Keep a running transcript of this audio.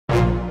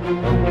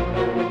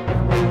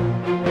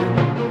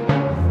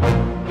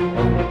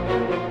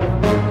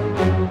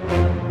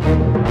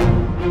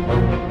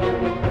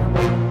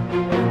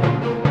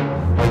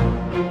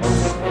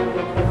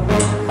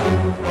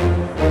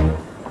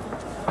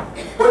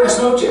Buenas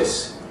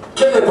noches.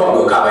 ¿Qué le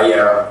pongo,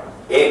 caballero?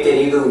 He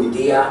tenido un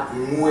día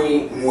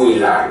muy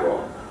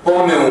largo.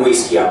 Ponme un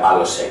whisky a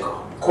palo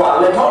seco.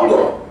 ¿Cuál le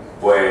pongo?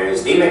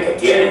 Pues dime qué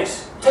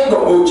tienes. Tengo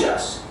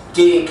muchas.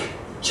 Dick,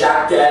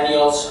 Jack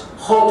Daniels,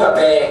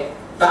 JB,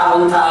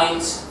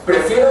 Valentine's.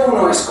 Prefiero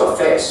uno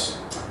escocés.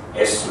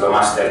 Es lo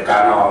más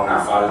cercano a una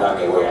falda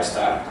que voy a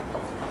estar.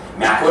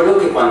 Me acuerdo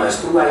que cuando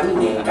estuve ahí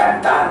me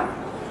encantaron.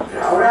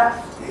 Pero ahora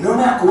no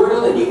me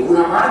acuerdo de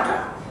ninguna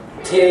marca.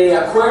 ¿Te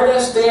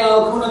acuerdas de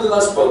alguna de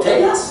las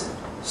botellas?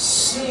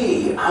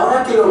 Sí,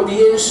 ahora que lo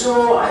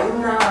pienso, hay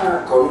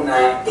una con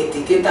una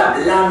etiqueta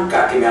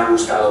blanca que me ha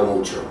gustado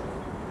mucho.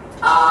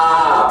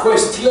 Ah,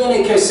 pues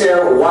tiene que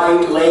ser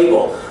white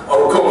label,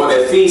 o como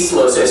decís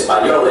los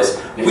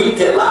españoles,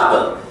 white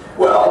label.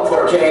 Well,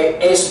 porque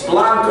es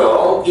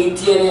blanco y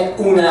tiene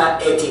una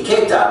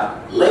etiqueta,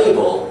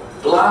 label,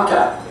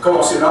 blanca,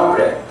 como su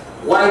nombre.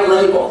 White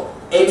label,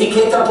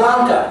 etiqueta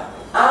blanca.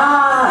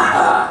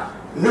 Ah,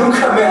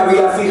 nunca me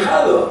había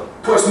fijado.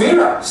 Pues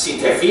mira, si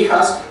te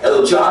fijas,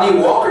 el Johnny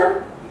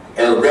Walker,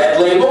 el Red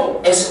Label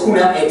es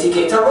una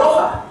etiqueta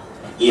roja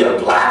y el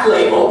Black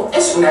Label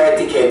es una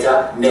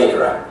etiqueta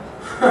negra.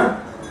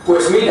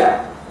 Pues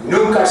mira,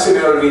 nunca se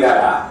me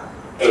olvidará.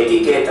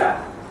 Etiqueta,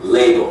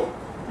 label.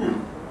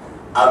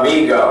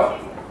 Amigo,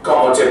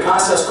 como te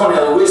pasas con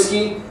el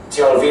whisky,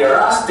 te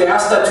olvidarás de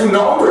hasta tu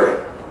nombre.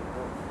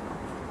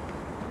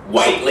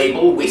 White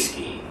Label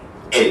Whisky,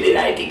 el de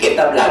la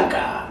etiqueta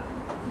blanca.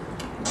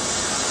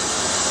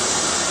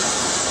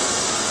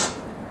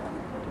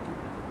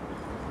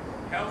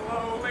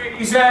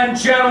 Ladies and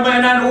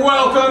gentlemen, and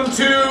welcome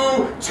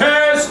to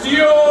Test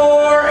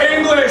Your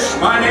English.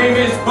 My name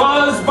is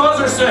Buzz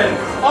Buzzerson.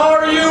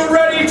 Are you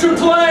ready to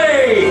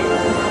play?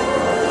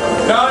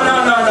 No.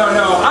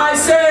 I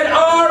said,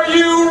 are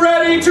you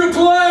ready to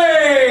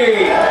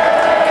play?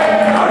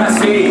 Ahora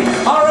sí.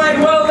 All right,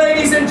 well,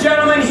 ladies and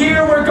gentlemen,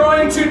 here we're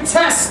going to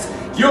test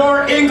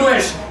your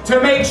English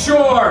to make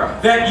sure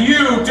that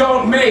you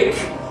don't make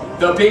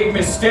the big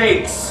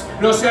mistakes,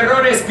 los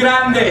errores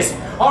grandes.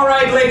 All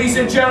right, ladies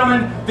and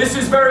gentlemen, this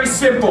is very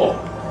simple.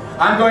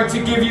 I'm going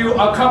to give you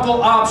a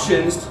couple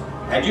options,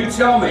 and you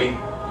tell me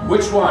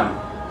which one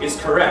is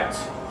correct.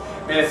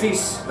 Me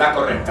decís la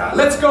correcta.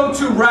 Let's go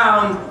to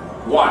round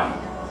one.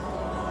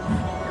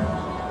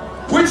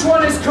 Which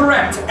one is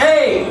correct?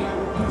 A,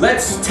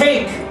 let's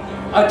take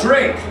a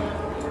drink.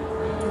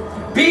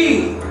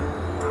 B,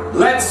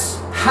 let's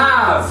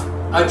have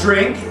a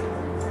drink.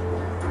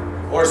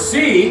 Or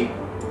C,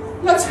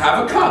 let's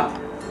have a cup.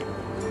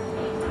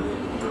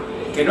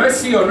 Que no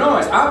es sí o no,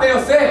 es A, B o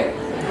C.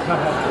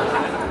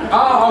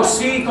 Oh,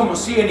 sí, como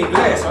sí en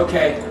inglés,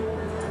 okay.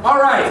 All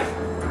right,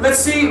 let's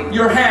see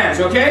your hands,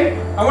 okay?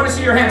 I want to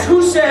see your hands.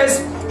 Who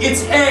says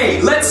it's A,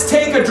 let's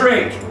take a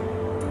drink?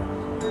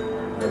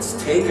 Let's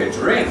take a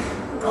drink.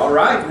 All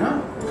right,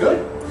 no, good.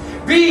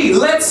 B,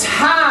 let's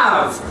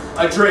have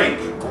a drink.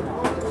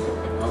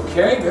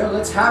 Okay, good,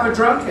 let's have a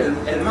drink,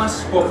 el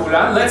más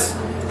popular. Let's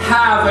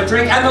have a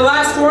drink. And the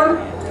last one,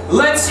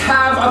 let's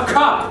have a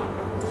cup.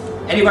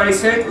 Anybody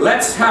say,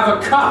 let's have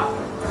a cup?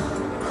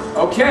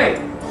 Okay,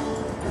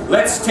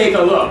 let's take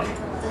a look.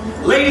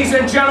 Ladies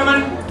and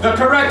gentlemen, the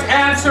correct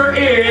answer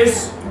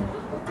is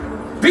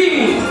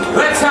B.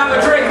 Let's have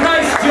a drink.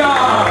 Nice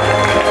job.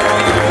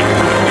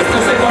 Esto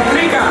se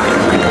complica.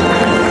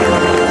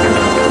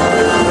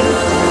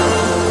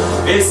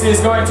 This is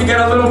going to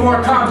get a little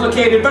more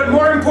complicated, but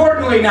more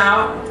importantly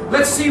now,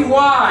 let's see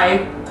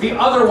why the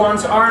other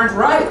ones aren't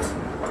right.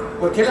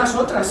 ¿Por qué las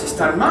otras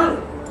están mal?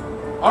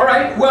 All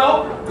right,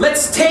 well,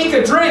 let's take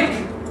a drink.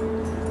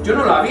 Yo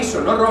no lo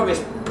aviso, no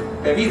robes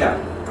bebida.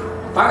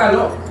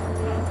 Págalo.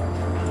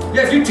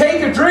 Yeah, if you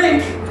take a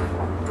drink,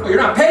 well, you're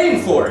not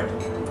paying for it.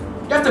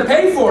 You have to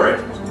pay for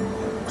it.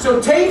 So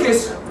take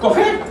is,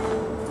 coger.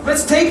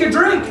 Let's take a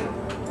drink,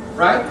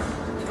 right?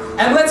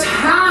 And let's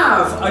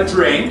have a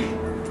drink.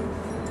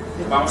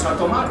 Vamos a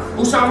tomar.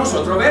 Usamos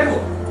otro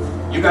verbo.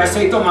 You guys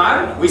say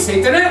tomar, we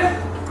say tener,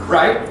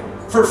 right?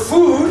 For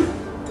food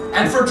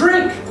and for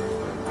drink.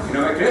 ¿No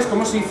me crees?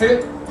 ¿Cómo se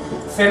dice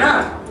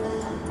cenar?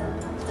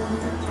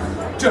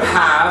 To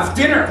have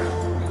dinner.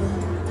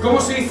 ¿Cómo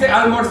se dice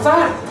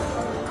almorzar?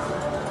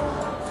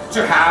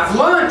 To have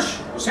lunch.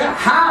 O sea,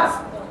 have,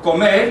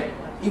 comer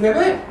y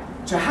beber.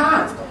 To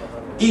have.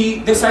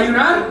 Y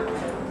desayunar.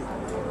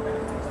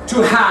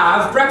 To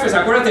have breakfast.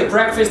 Acuérdate,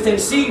 breakfast en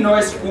sí no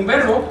es un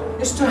verbo.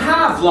 Es to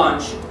have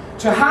lunch.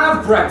 To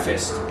have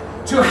breakfast.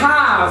 To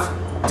have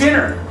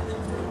dinner.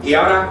 Y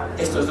ahora,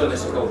 esto es donde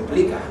se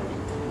complica.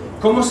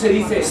 ¿Cómo se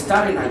dice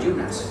estar en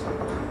ayunas?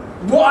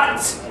 What?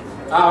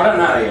 Ahora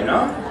nadie,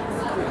 ¿no?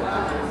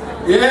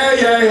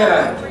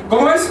 Yeah.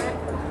 ¿Cómo es?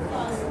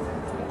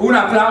 Un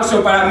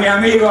aplauso para mi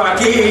amigo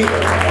aquí.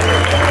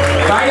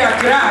 Vaya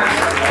crack.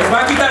 Les va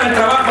a quitar el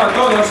trabajo a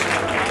todos.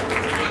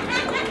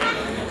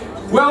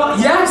 Well,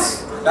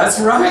 yes, that's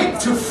right,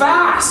 to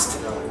fast.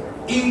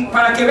 Y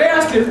para que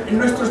veas que en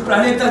nuestros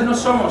planetas no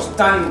somos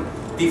tan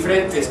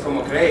diferentes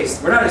como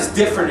creéis. We're not as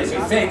different as you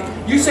think.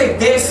 You say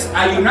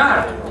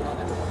desayunar.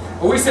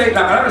 O we say,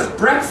 la palabra es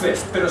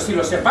breakfast, pero si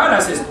lo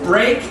separas es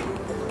break,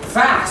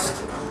 fast,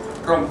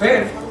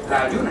 romper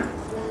la ayuna.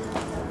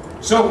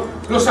 So,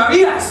 ¿lo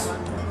sabías?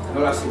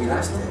 No lo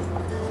asimilaste.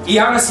 Y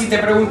ahora si te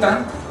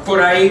preguntan por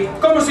ahí,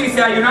 ¿cómo se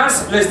dice ayunar?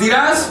 Les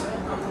dirás,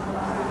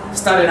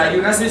 estar en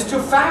ayunas is to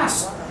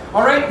fast.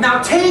 Alright,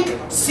 now take,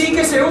 sí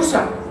que se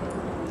usa,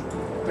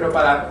 pero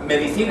para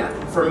medicina,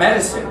 for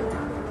medicine.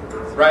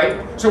 Right?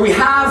 So we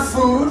have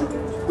food,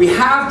 we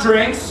have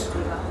drinks,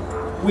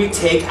 we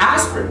take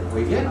aspirin.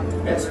 Muy bien.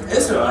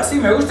 Eso,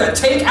 así me gusta.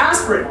 Take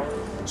aspirin.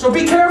 So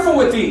be careful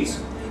with these.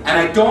 And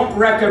I don't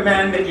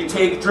recommend that you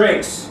take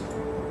drinks.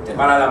 Te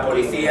para la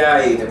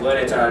policía y te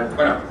pueden echar,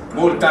 bueno,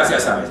 multas, ya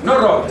sabes. No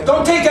robes.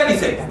 Don't take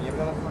anything.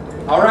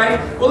 Alright?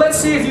 Well, let's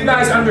see if you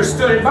guys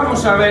understood it.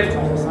 Vamos a ver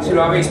si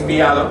lo habéis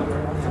pillado.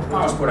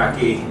 Vamos por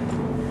aquí.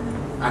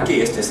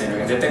 Aquí este señor,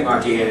 que te tengo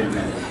aquí.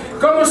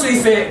 ¿Cómo se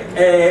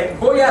dice?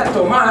 Voy a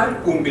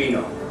tomar un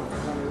vino.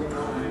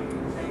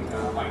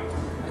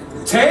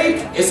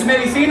 Take es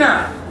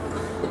medicina.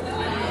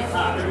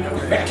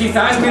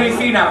 Quizás es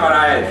medicina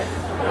para él.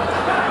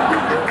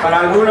 Para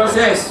algunos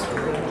es.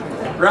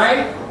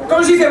 Right?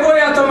 ¿Cómo se dice voy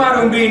a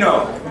tomar un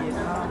vino?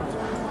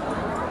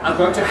 I'm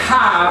going to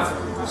have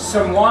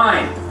some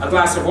wine. A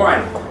glass of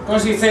wine. ¿Cómo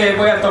se dice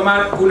voy a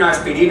tomar una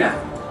aspirina?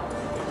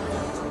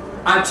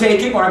 I'm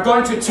taking, or I'm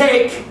going to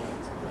take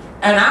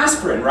an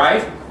aspirin,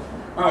 right?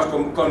 Vamos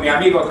con mi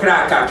amigo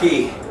crack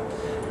aquí.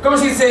 ¿Cómo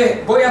se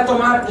dice voy a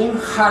tomar un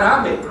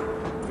jarabe?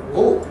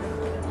 Oh.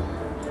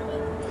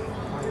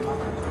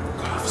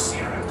 Cough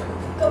syrup.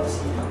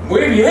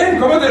 Muy bien,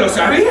 ¿cómo te lo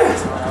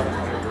sabías?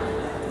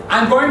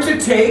 I'm going to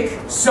take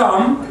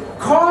some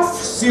cough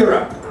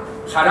syrup.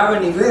 Jarabe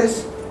en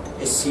inglés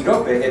es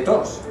sirope de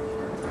tos.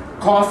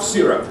 Cough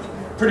syrup.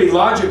 Pretty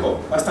logical,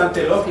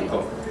 bastante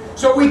lógico.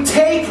 So we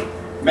take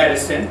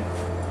medicine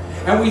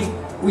and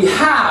we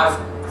have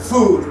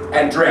food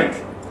and drink.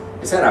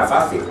 Esa era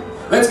fácil.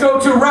 Let's go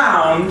to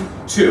round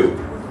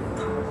 2.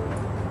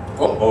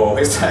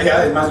 Esta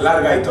ya es más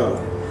larga y todo.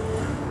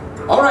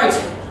 Alright,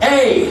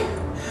 A.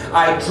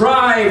 I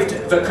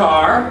drived the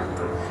car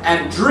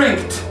and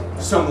drinked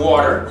some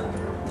water.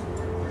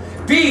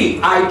 B.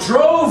 I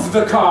drove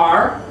the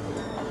car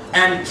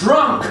and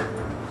drunk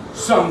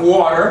some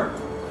water.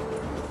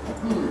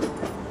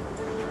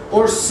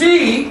 Or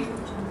C.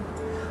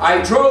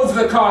 I drove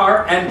the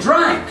car and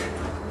drank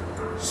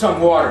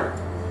some water.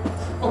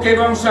 Ok,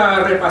 vamos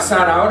a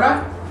repasar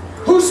ahora.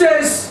 Who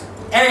says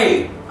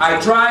A. I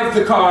drive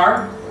the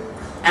car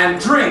and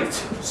drinked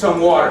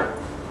some water?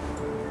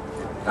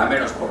 La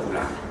menos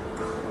popular.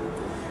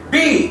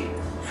 B.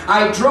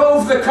 I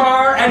drove the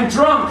car and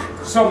drunk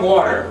some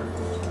water.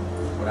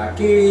 Por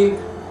aquí.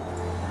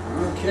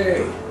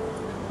 Okay.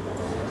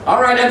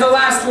 Alright, and the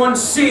last one,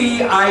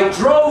 C. I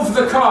drove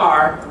the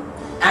car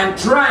and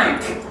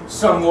drank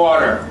some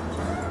water.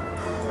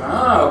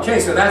 Ah, okay,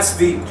 so that's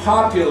the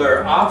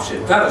popular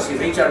option. Claro, si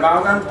Richard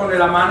Vaughan pone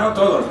la mano,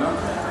 todos, ¿no?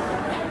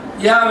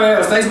 Ya veo,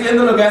 estáis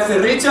viendo lo que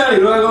hace Richard y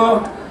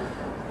luego...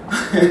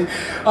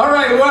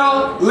 Alright,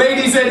 well,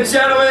 ladies and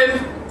gentlemen,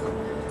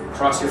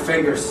 cross your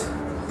fingers.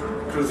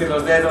 Crucen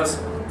los dedos.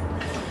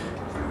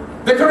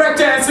 The correct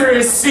answer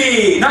is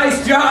C.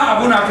 Nice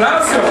job, un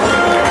aplauso.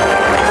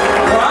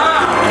 Wow.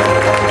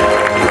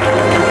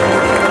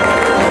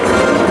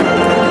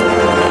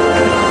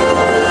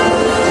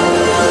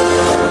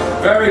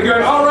 Very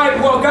good. All right,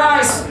 well,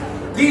 guys,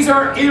 these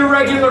are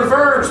irregular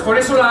verbs. Por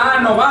eso la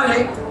A no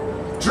vale.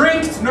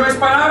 Drinked no es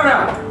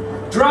palabra.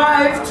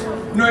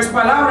 Drived no es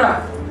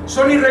palabra.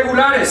 Son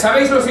irregulares.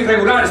 ¿Sabéis los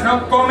irregulares,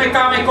 no? Come,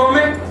 came,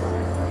 come.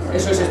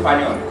 Eso es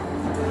español.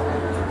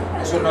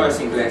 Eso no es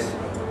inglés.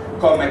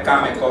 Come,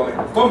 came, come.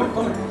 Come,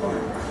 come,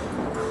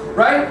 come.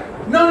 Right?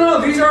 No,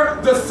 these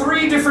are the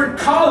 3 different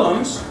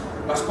columns,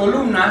 las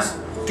columnas,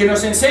 que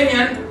nos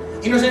enseñan,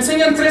 y nos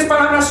enseñan 3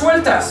 palabras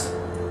sueltas.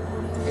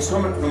 Eso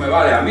no me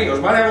vale a mí. ¿Os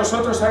vale a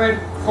vosotros saber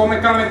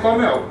come, came,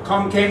 come o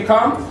come, came,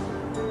 come?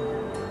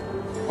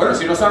 Bueno,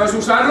 si no sabes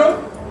usarlo,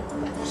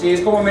 si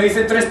es como me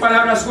dicen 3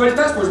 palabras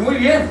sueltas, pues muy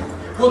bien.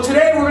 Well,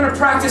 today we're going to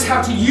practice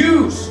how to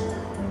use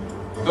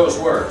those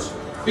words.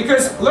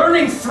 Because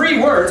learning 3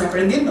 words,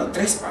 aprendiendo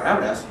 3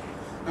 palabras,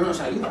 no nos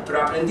ayuda.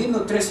 Pero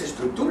aprendiendo 3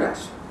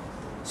 estructuras,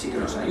 sí que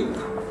nos ayuda.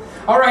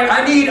 Alright,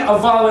 I need a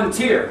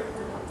volunteer.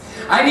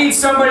 I need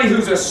somebody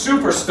who's a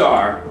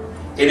superstar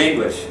in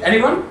English.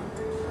 Anyone?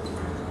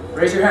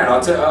 Raise your hand.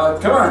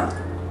 Come on.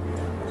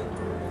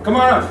 Come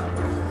on up.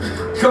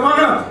 Come on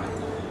up.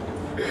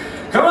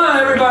 Come on,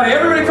 everybody.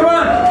 Everybody, come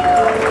on.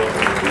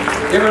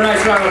 Give her a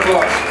nice round of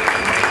applause.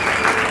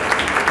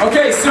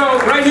 Okay, so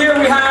right here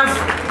we have,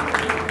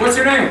 what's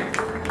your name?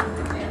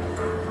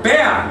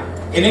 Bea.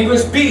 In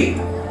English, B.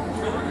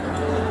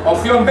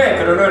 Opción B,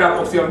 pero no era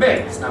opción B.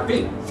 It's not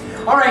B.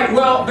 All right,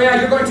 well, Bea,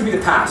 you're going to be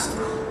the past.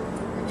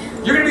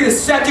 You're going to be the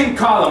second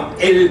column,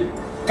 el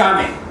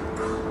came.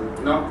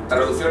 No,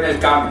 traducción el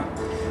came.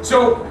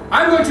 So,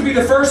 I'm going to be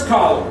the first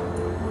column.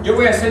 Yo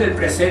voy a ser el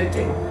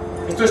presente.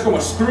 Esto es como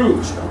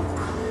Scrooge, ¿no?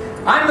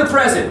 I'm the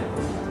present.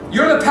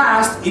 You're the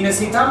past. Y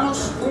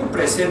necesitamos un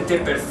presente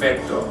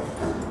perfecto.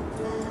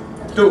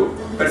 Tú,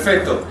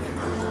 perfecto.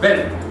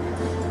 Ven.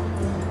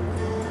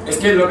 Es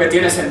que es lo que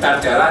tienes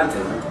sentarte adelante,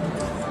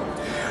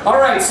 ¿no?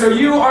 Alright, so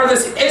you are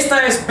this.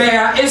 Esta es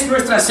Bea, es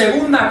nuestra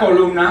segunda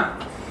columna.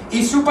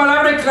 Y su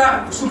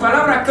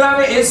palabra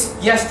clave es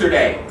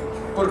yesterday.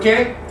 ¿Por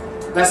qué?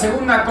 La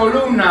segunda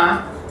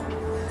columna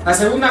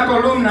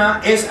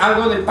es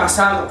algo del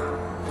pasado.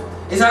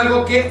 Es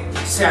algo que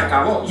se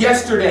acabó.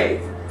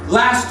 Yesterday,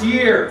 last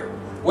year,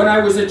 when I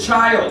was a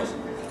child,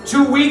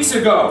 2 weeks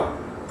ago.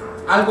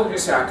 Algo que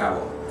se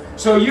acabó.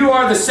 So you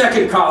are the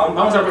second column.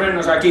 Vamos a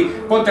ponernos aquí.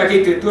 Ponte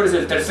aquí que tú eres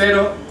el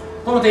tercero.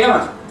 ¿Cómo te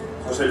llamas?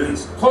 José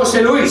Luis.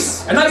 José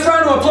Luis. A nice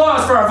round of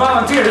applause for our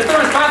volunteers. Esto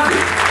no es fácil.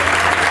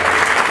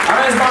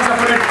 Ahora les vamos a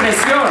poner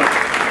presión.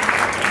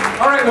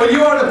 Alright, well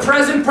you are the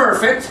present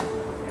perfect.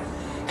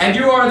 And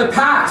you are the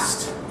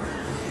past.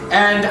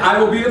 And I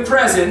will be the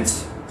present.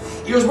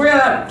 Y os voy a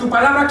dar, tu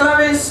palabra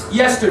clave es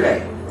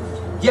yesterday.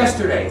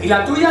 Yesterday. ¿Y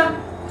la tuya?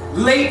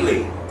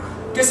 Lately.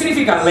 ¿Qué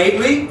significa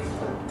lately?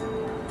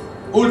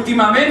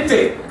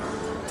 Últimamente.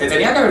 Te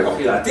tenía que haber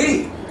cogido a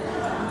ti.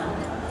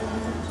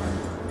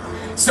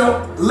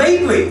 So,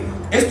 lately.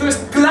 Esto es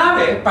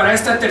clave para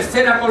esta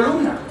tercera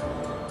columna.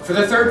 For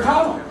the third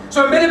column.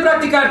 So, en vez de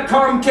practicar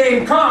come,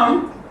 came,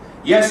 come,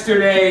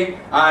 yesterday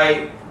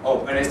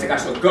en este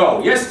caso,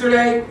 go.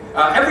 Yesterday,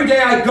 every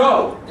day I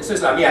go. Esa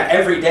es la mía,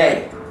 every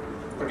day.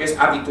 Porque es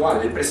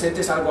habitual, el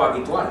presente es algo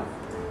habitual.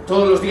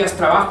 Todos los días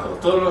trabajo,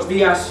 todos los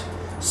días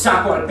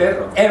saco al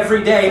perro.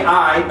 Every day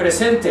I,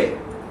 presente.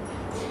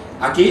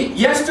 Aquí,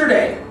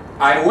 yesterday,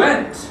 I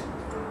went.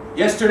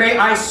 Yesterday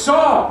I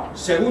saw,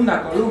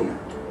 segunda columna.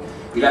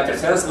 Y la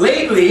tercera es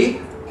lately,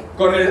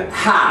 con el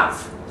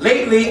have.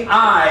 Lately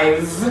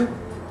I've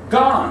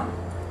gone,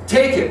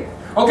 taken.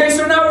 Okay,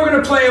 so now we're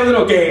going to play a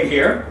little game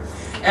here.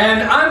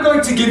 And I'm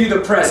going to give you the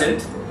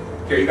present.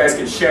 Here, you guys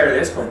can share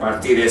this,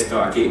 compartir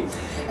esto aquí.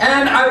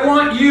 And I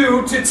want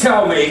you to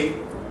tell me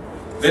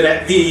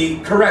the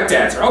correct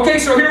answer. Okay,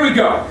 so here we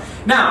go.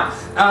 Now,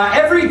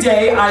 every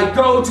day I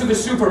go to the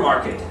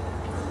supermarket.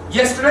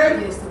 Yesterday?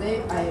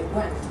 Yesterday I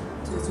went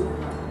to the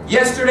supermarket.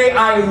 Yesterday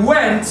I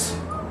went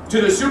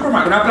to the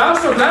supermarket. Un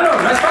aplauso,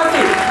 claro, no es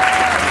fácil.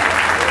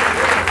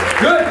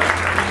 Good.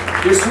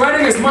 You're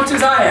sweating as much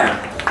as I am.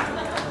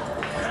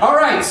 All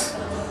right.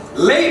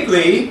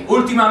 Lately,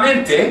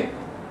 últimamente.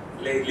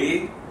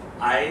 Lately,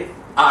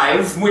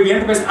 I've, muy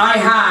bien, pues I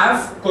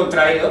have,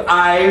 contraído,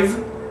 I've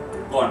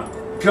gone.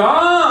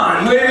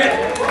 gone. Muy bien.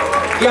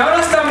 Y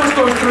ahora estamos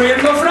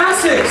construyendo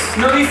frases,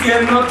 no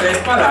diciendo 3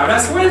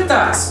 palabras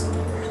sueltas.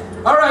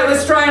 Alright,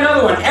 let's try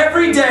another one.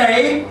 Every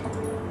day,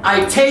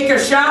 I take a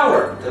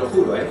shower. Te lo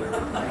juro,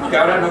 que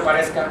ahora no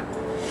parezca.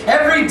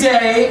 Every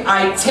day,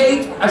 I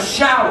take a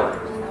shower.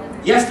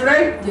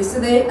 Yesterday?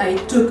 Yesterday I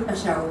took a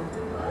shower.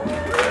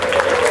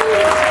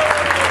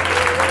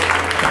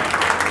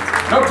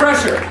 No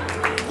pressure.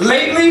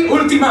 Lately,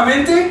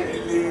 últimamente.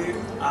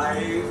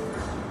 Lately,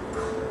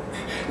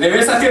 Le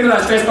ves haciendo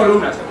las 3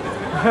 columnas.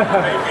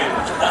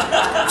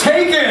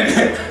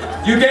 Taken.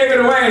 You gave it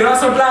away. Lo has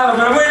soplado,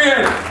 pero muy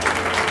bien.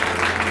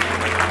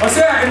 O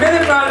sea, en vez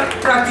de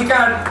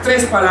practicar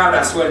 3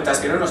 palabras sueltas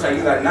que no nos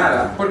ayudan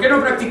nada, ¿por qué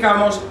no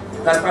practicamos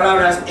las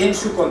palabras en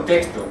su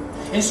contexto,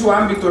 en su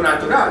ámbito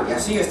natural? Y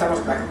así estamos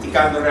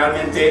practicando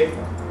realmente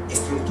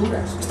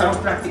estructuras. Estamos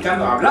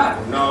practicando hablar,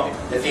 no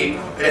decir,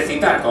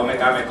 recitar, come,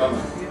 come, come.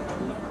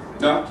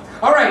 No?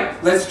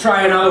 Alright, let's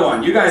try another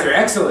one. You guys are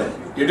excellent.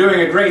 You're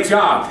doing a great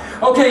job.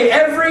 Okay,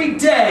 every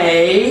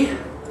day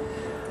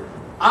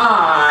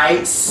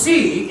I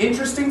see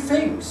interesting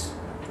things.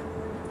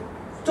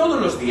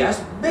 Todos los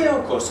días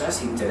veo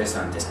cosas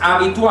interesantes.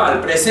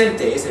 Habitual,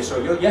 presente, ese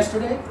soy yo.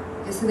 Yesterday?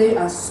 Yesterday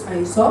I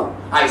saw.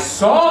 I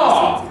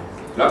saw.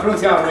 Lo ha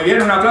pronunciado muy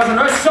bien, un aplauso.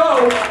 No es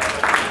so.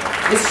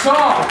 It's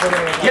saw.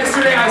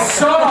 Yesterday I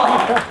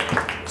saw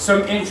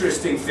some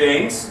interesting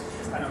things.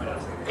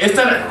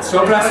 Esta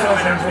soplas.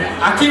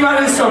 Aquí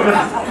vale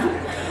soplas.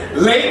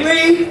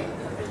 Lately,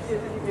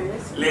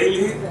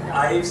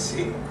 I've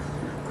seen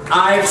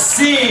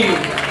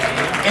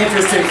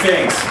interesting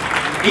things.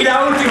 Y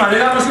la última, le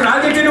damos una.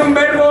 ¿Alguien tiene un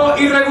verbo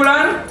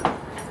irregular?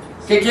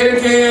 Que quieren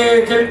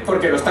que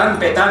porque lo están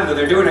petando.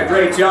 They're doing a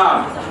great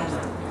job.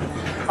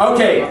 Ok,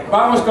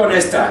 vamos con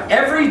esta.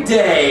 Every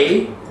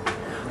day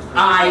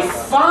I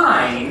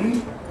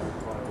find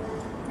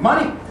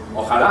money.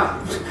 Ojalá.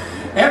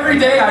 Every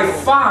day I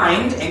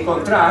find,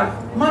 encontrar,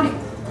 money.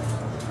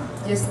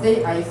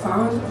 Yesterday I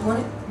found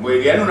money. Muy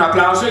bien, un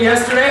aplauso.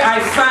 Yesterday I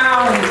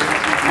found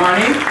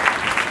money.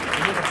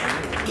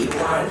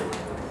 Igual.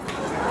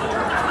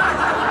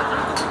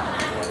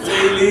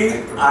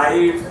 Lately,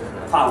 I've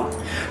found.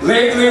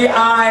 Lately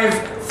I've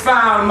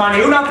found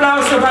money. Un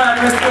aplauso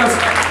para nuestros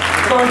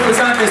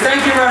concursantes.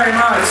 Thank you very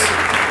much.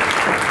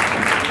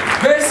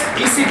 ¿Ves?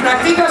 Y si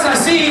practicas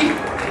así,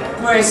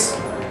 pues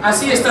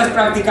así estás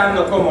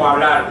practicando cómo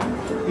hablar,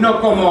 no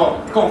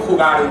cómo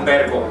conjugar un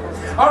verbo.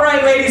 All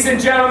right, ladies and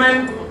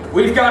gentlemen,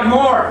 we've got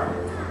more.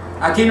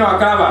 Aquí no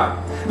acaba.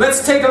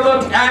 Let's take a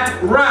look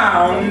at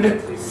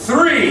round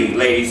 3,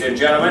 ladies and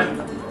gentlemen.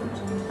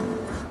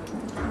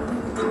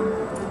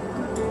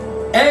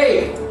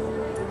 A,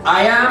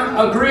 I am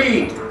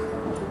agreed.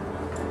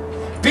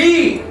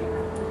 B,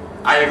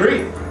 I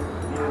agree.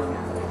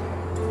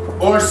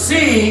 Or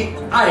C,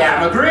 I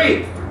am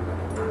agreed.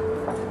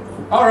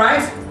 All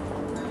right.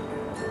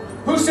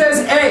 Who says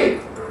A?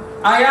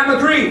 I am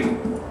agreed.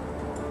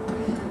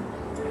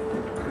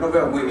 No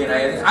veo muy bien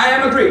ahí. I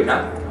am agreed,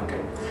 ¿no? Okay.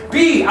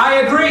 B,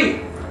 I agree.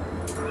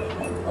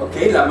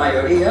 Ok, la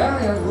mayoría,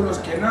 hay algunos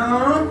que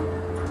no.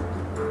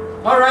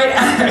 All right.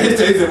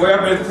 Dice, voy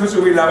a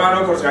subir la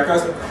mano por si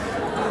acaso.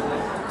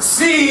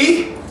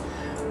 C,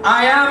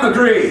 I am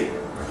agreed.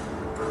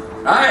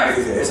 Ah,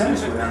 dice, esa me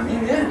suena a mí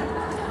bien.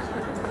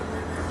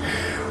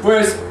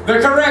 Pues, the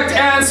correct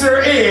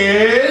answer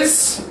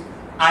is,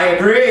 I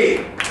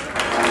agree.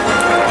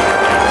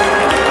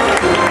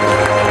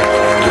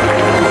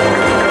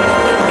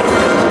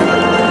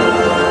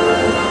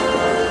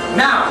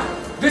 Now,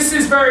 this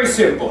is very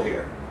simple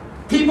here.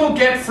 People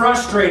get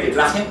frustrated.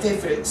 La gente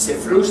se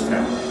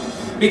frustra.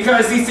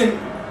 Because dicen,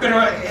 pero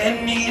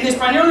en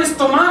español es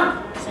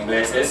tomar. En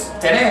inglés es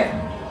tener.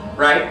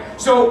 Right?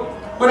 So,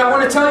 but I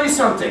want to tell you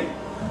something.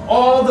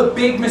 All the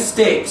big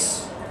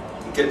mistakes,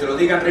 que te lo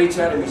digan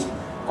Richard y mis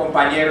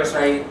compañeros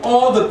ahí,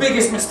 all the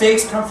biggest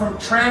mistakes come from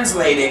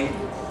translating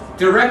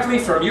directly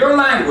from your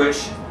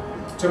language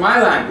to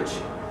my language.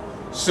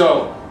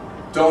 So,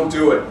 don't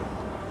do it.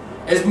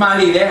 Es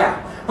mala idea.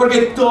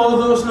 Porque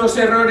todos los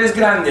errores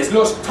grandes,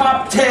 los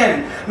top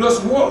 10,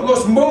 los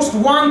most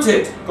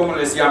wanted, como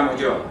les llamo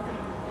yo,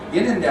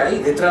 vienen de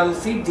ahí, de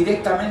traducir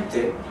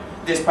directamente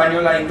de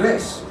español a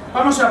inglés.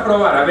 Vamos a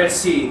probar a ver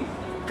si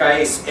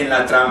caéis en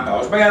la trampa.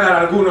 Os voy a dar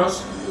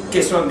algunos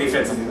que son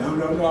diferentes.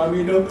 No, a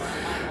mí no.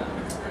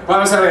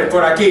 Vamos a ver,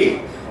 por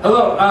aquí.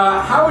 Hello,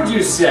 how would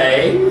you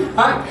say,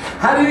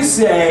 how do you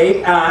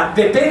say,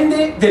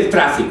 depende del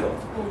tráfico?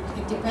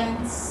 It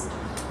depends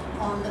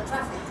on the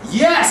traffic.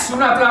 Yes,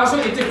 un aplauso.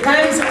 It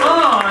depends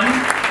on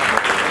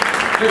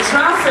the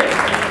traffic.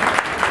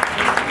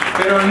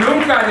 Pero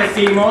nunca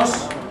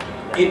decimos,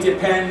 it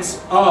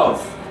depends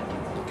of,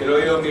 que lo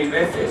he oído 1000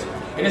 veces.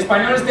 En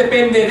español es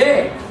depende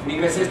de, en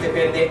inglés es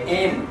depende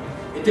en.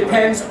 It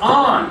depends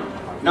on,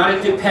 not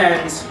it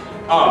depends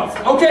of.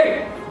 Ok,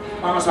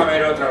 vamos a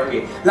ver otra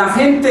aquí. La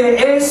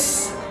gente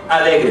es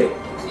alegre.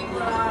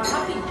 People are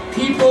happy.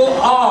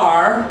 People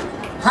are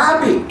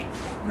happy.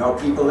 No,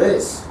 people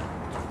is.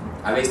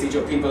 Habéis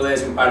dicho people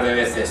is un par de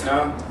veces,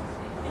 ¿no?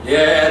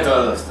 Yeah,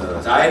 todos.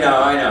 I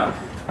know.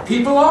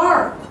 People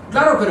are.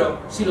 Claro, pero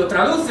si lo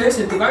traduces,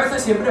 en tu cabeza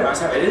siempre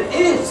vas a ver it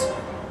is.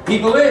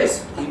 People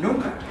is. Y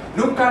nunca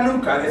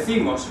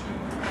decimos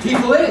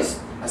people is.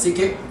 Así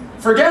que,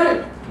 forget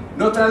it.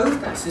 No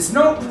traduzcas.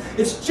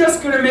 It's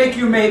just going to make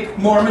you make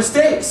more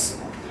mistakes.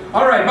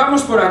 Alright,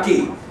 vamos por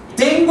aquí.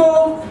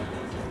 Tengo...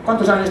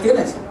 ¿Cuántos años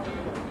tienes?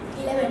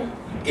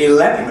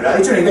 11. Me lo ha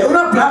dicho en inglés. ¡Un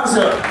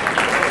aplauso!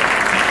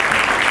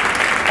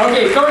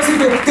 Ok, ¿cómo se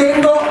dice?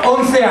 Tengo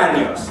 11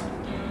 años.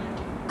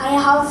 I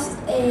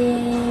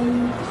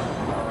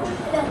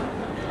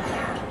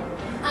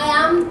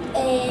am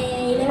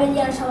 11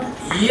 years old.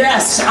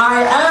 Yes,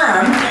 I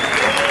am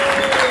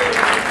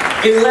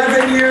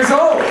 11 years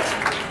old.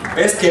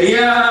 ¿Ves?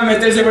 Quería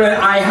meterse con el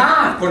I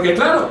have, porque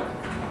claro,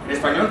 en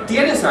español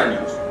tienes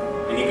años,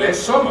 en inglés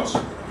somos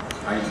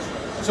años.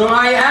 So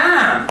I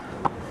am.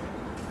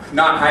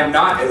 I'm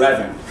not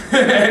 11.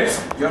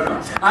 Yo no.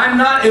 I'm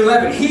not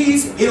 11.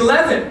 He's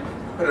 11.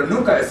 Pero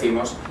nunca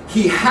decimos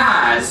he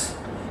has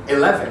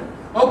 11.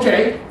 Ok,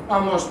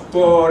 vamos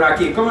por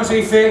aquí. ¿Cómo se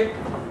dice?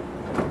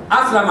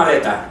 Haz la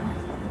maleta.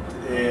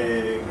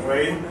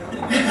 Wait.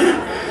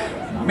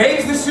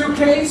 Make the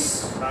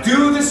suitcase.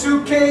 Do the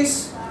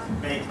suitcase.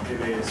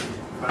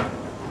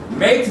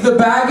 Make the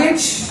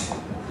baggage.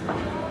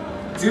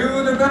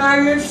 Do the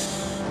baggage.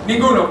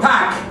 Ninguno.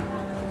 Pack.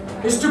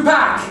 Is to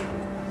pack.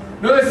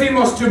 No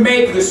decimos to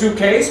make the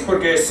suitcase,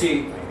 porque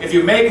if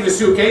you make the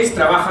suitcase,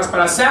 trabajas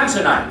para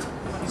Samsonite.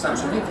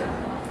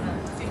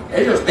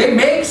 They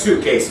make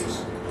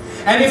suitcases.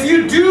 And if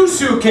you do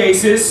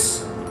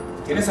suitcases,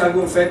 tienes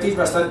algún fetish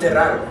bastante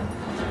raro.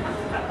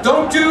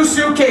 Don't do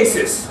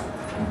suitcases.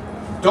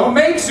 Don't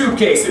make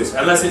suitcases,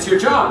 unless it's your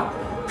job.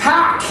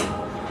 Pack.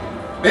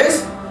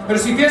 ¿Ves? Pero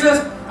si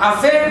piensas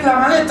hacer la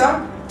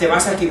maleta, te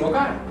vas a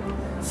equivocar.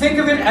 Think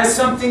of it as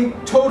something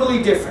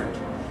totally different.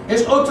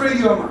 Es otro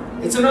idioma.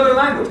 It's another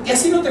language. Y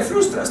así no te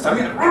frustras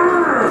también.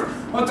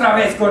 Otra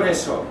vez con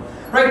eso.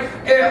 Right?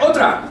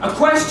 Otra. A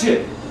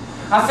question.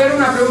 Hacer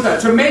una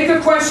pregunta. To make a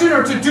question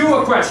or to do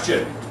a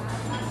question?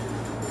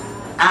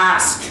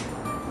 Ask.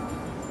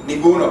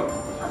 Ninguno.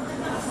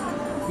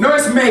 No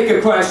es make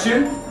a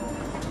question.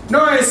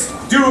 No es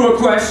do a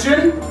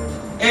question.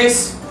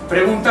 Es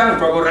preguntar, un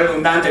poco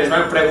redundante. Es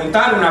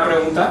preguntar una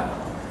pregunta.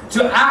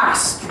 To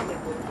ask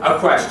a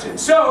question.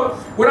 So,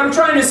 what I'm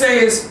trying to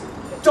say is,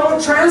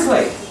 don't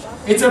translate.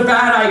 It's a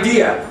bad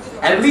idea.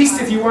 At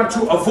least if you want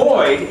to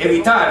avoid,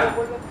 evitar,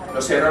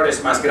 los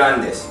errores más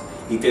grandes.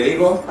 Y te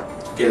digo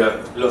que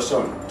lo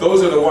son.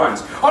 Those are the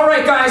ones. All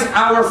right, guys,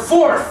 our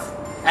fourth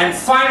and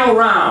final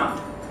round.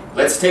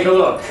 Let's take a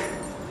look.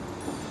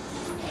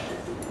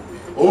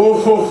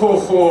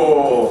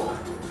 Oh.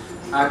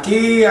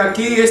 Aquí,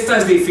 esta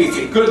es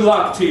difícil. Good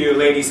luck to you,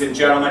 ladies and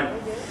gentlemen.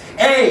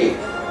 A.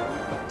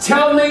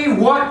 Tell me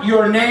what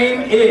your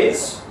name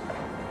is.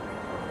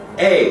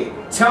 A.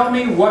 Tell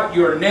me what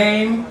your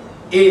name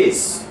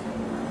is.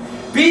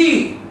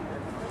 B.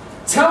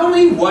 Tell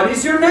me what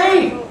is your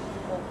name.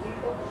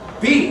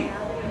 B.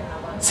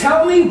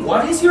 Tell me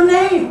what is your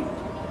name.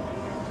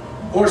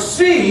 Or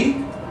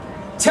C.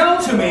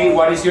 Tell to me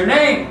what is your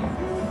name.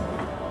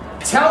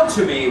 Tell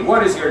to me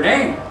what is your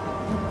name.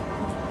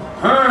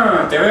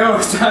 Te veo,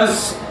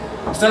 estás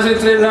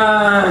entre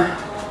la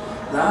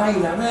A y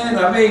la B,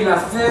 la B y la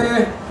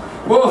C.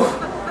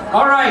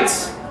 All right.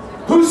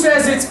 Who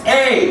says it's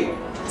A?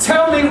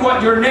 Tell me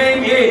what your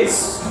name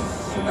is.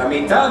 La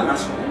mitad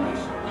más o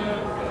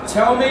menos.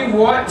 Tell me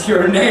what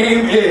your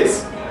name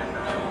is.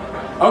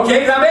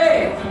 Okay, la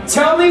B.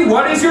 Tell me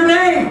what is your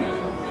name.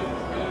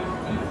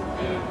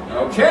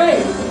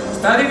 Okay.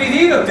 Está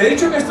dividido. Te he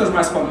dicho que esto es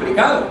más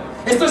complicado.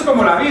 Esto es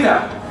como la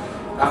vida.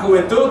 La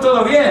juventud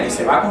todo bien y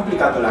se va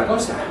complicando la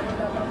cosa.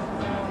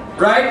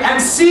 Right?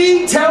 And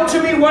C, tell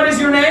to me what is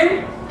your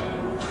name.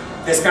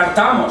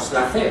 Descartamos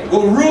la C.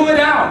 We'll rule it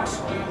out.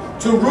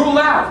 To rule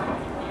out.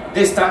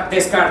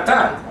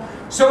 Descartar.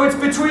 So it's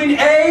between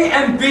A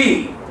and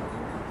B.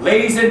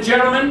 Ladies and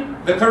gentlemen,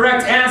 the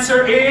correct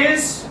answer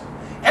is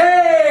A.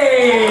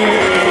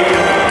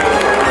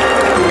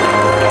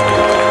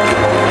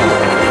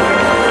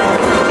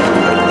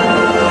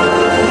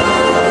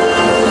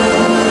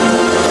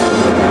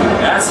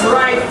 That's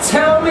right.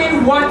 Tell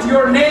me what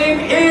your name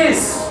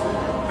is.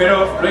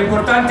 Pero lo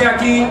importante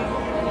aquí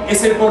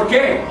es el por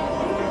qué.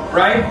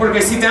 Right?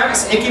 Porque si te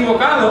has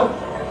equivocado,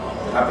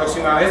 la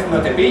próxima vez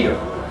no te pillo.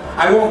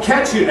 I won't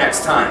catch you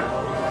next time.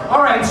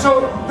 Alright,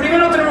 so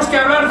primero tenemos que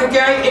hablar de que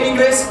hay en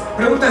inglés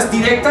preguntas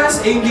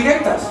directas e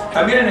indirectas.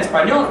 También en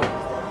español.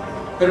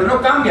 Pero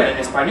no cambian en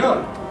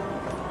español.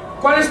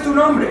 ¿Cuál es tu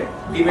nombre?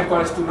 Dime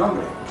cuál es tu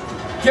nombre.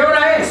 ¿Qué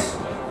hora es?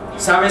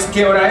 ¿Sabes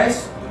qué hora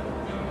es?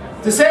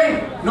 The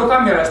same, no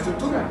cambia la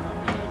estructura.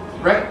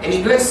 Right? En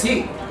inglés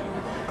sí.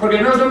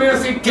 Porque no es lo mismo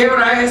decir qué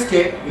hora es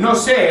que no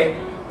sé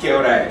qué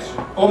hora es.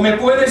 O me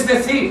puedes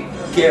decir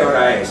qué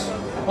hora es.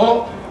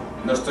 O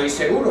no estoy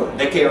seguro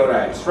de qué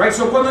hora es. Right?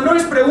 So cuando no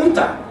es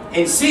pregunta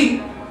en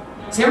sí,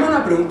 se llama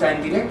una pregunta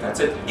indirecta.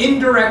 It's an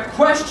indirect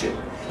question.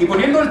 Y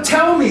poniendo el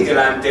tell me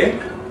delante,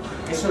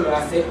 eso lo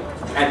hace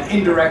an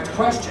indirect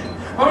question.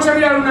 Vamos a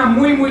mirar una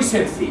muy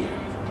sencilla.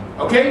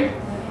 ¿Ok?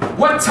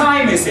 What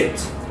time is it?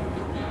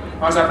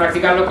 Vamos a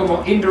practicarlo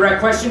como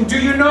indirect question. Do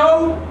you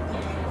know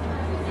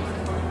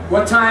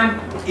what time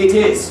it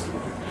is?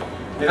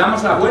 Le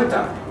damos la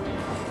vuelta.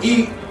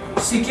 Y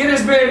si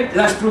quieres ver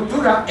la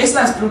estructura, es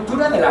la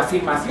estructura de la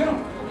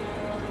afirmación.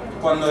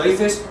 Cuando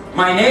dices,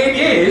 my name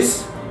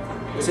is,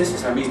 pues es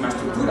esa misma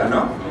estructura,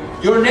 ¿no?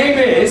 Your name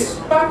is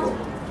Paco.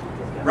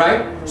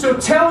 Right? So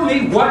tell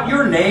me what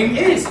your name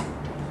is.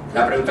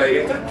 La pregunta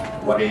directa,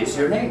 what is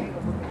your name?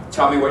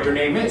 Tell me what your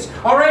name is.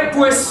 Alright,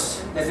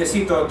 pues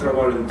necesito otro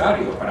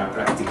voluntario para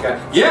practicar.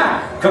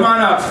 Yeah, come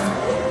on up.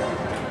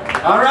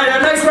 Alright,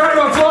 a nice round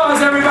of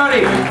applause,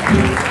 everybody.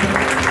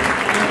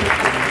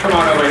 Come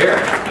on over here.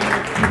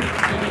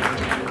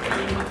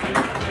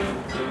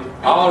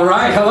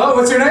 Alright, hello,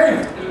 what's your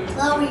name?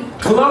 Chloe.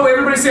 Chloe,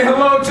 everybody say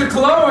hello to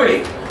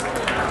Chloe.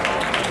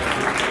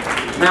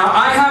 Now,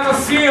 I have a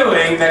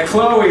feeling that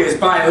Chloe is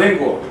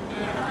bilingual.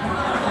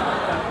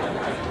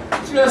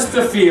 Just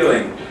a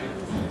feeling.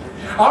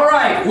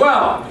 Alright,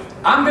 well,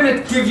 I'm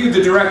going to give you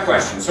the direct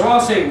question. So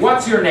I'll say,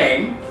 what's your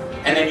name?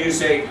 And then you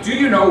say, do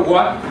you know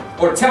what?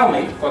 Or tell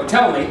me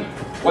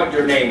what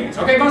your name is.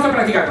 Okay, vamos a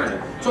practicar con eso.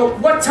 So,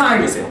 what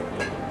time is it?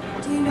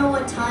 Do you know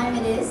what time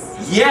it is?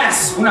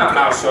 Yes! Un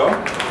aplauso.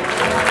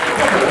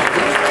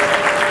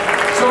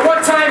 So,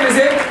 what time is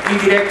it?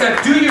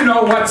 Indirecta. Do you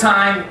know what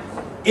time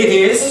it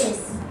is? It is.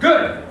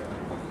 Good.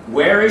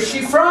 Where is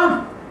she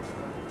from?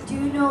 Do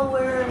you know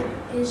where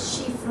is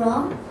she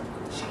from?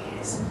 She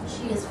is.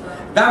 She is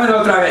from.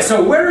 Dámelo otra vez.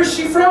 So, where is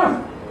she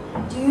from?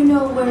 Do you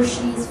know where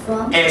she is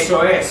from?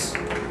 Eso es.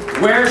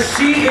 Where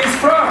she is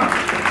from.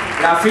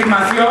 La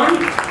afirmación,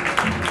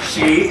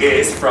 she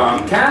is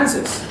from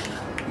Kansas.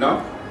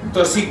 ¿No?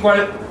 Entonces, si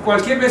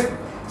cualquier vez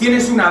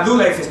tienes una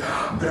duda y dices,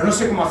 pero no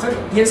sé cómo hacerlo,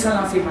 piensa en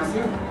la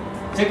afirmación.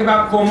 Think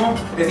about cómo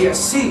decir,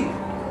 sí,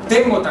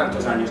 tengo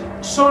tantos años,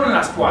 son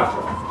las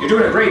 4. You're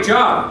doing a great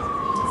job.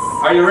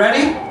 Are you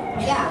ready?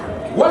 Yeah.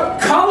 What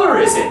color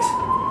is it?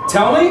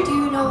 Tell me. Do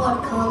you know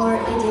what color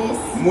it is?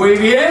 Muy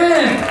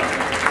bien.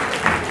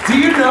 Do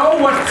you know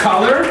what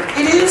color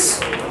it is?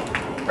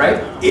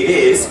 Right? It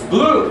is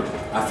blue.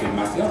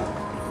 Afirmación.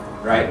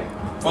 Right?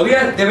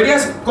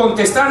 Deberías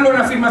contestarlo en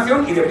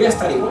afirmación y debería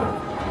estar igual.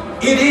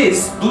 It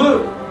is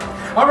blue.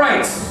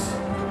 Alright.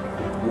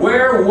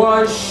 Where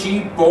was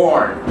she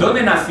born?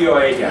 ¿Dónde nació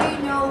Do ella?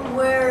 you know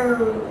where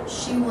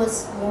she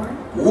was born?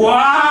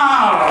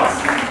 Wow!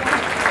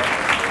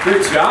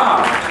 Good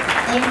job.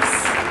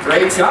 Thanks.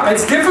 Great job.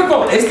 It's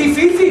difficult, es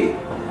difícil,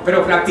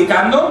 pero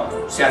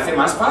practicando se hace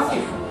más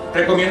fácil.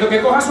 Recomiendo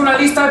que cojas una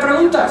lista de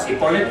preguntas y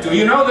ponle do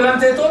you know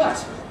delante de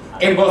todas,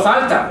 en voz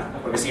alta,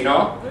 porque si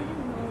no,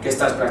 ¿qué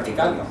estás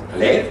practicando?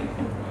 ¿Leer?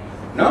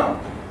 No.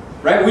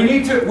 Right? We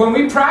need to, when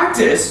we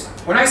practice,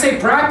 when I say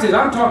practice,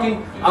 I'm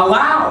talking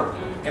aloud,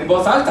 en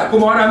voz alta,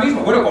 como ahora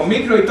mismo, bueno, con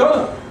micro y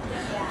todo.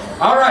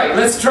 All right,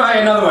 let's try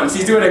another one.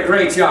 She's doing a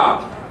great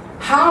job.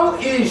 How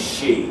is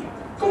she?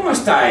 ¿Cómo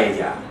está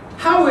ella?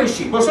 How is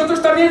she?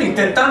 Vosotros también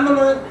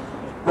intentándolo,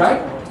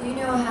 right? Do you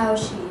know how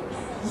she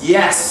is?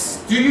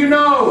 Yes. Do you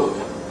know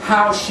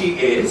how she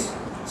is?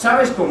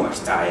 ¿Sabes cómo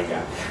está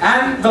ella?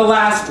 And the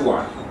last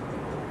one.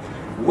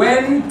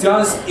 When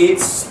does it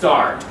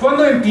start?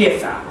 ¿Cuándo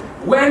empieza?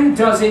 When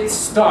does it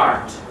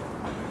start?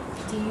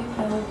 Do you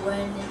know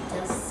when it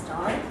does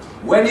start?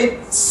 When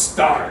it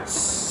starts.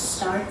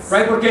 Starts.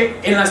 Right?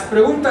 Porque en las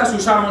preguntas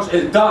usamos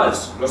el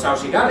does, los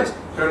auxiliares,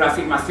 pero en la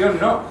afirmación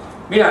no.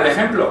 Mira el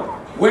ejemplo.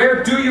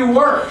 Where do you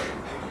work?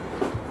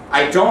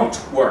 I don't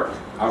work.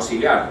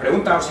 Auxiliar.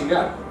 Pregunta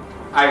auxiliar.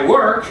 I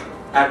work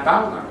at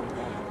Bauman.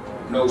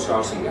 No uso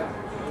auxiliar.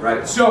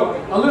 Right? So,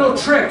 a little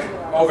trick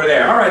over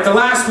there. All right, the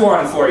last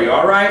one for you.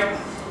 All right.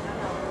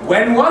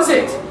 When was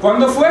it?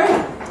 ¿Cuándo fue?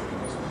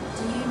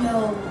 Do you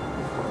know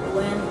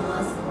when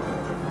was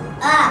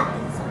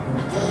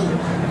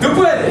Tú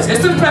puedes.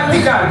 Esto es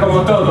practicar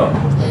como todo.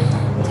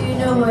 Do you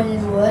know when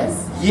it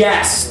was?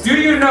 Yes. Do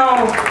you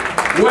know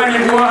when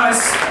it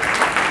was?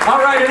 All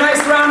right, a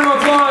nice round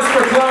of applause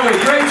for Chloe.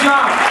 Great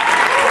job.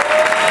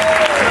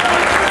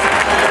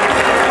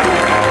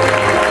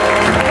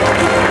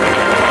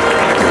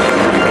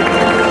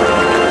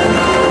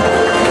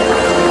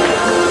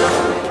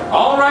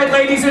 All right,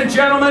 ladies and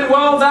gentlemen,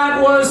 well,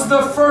 that was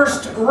the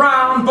first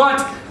round, but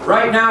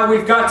right now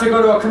we've got to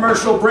go to a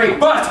commercial break.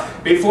 But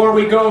before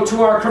we go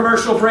to our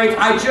commercial break,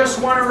 I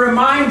just want to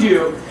remind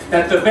you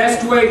that the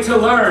best way to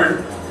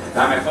learn,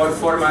 la mejor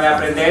forma de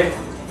aprender,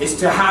 is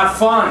to have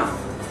fun,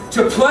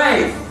 to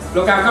play,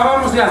 lo que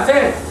acabamos de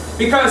hacer.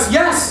 Because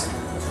yes,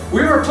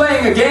 we were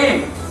playing a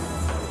game,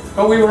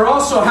 but we were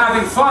also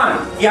having fun.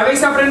 ¿Y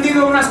habéis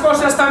aprendido unas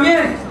cosas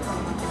también?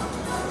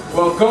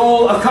 Well,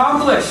 goal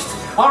accomplished.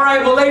 All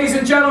right, well, ladies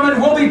and gentlemen,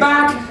 we'll be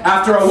back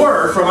after a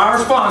word from our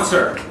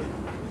sponsor.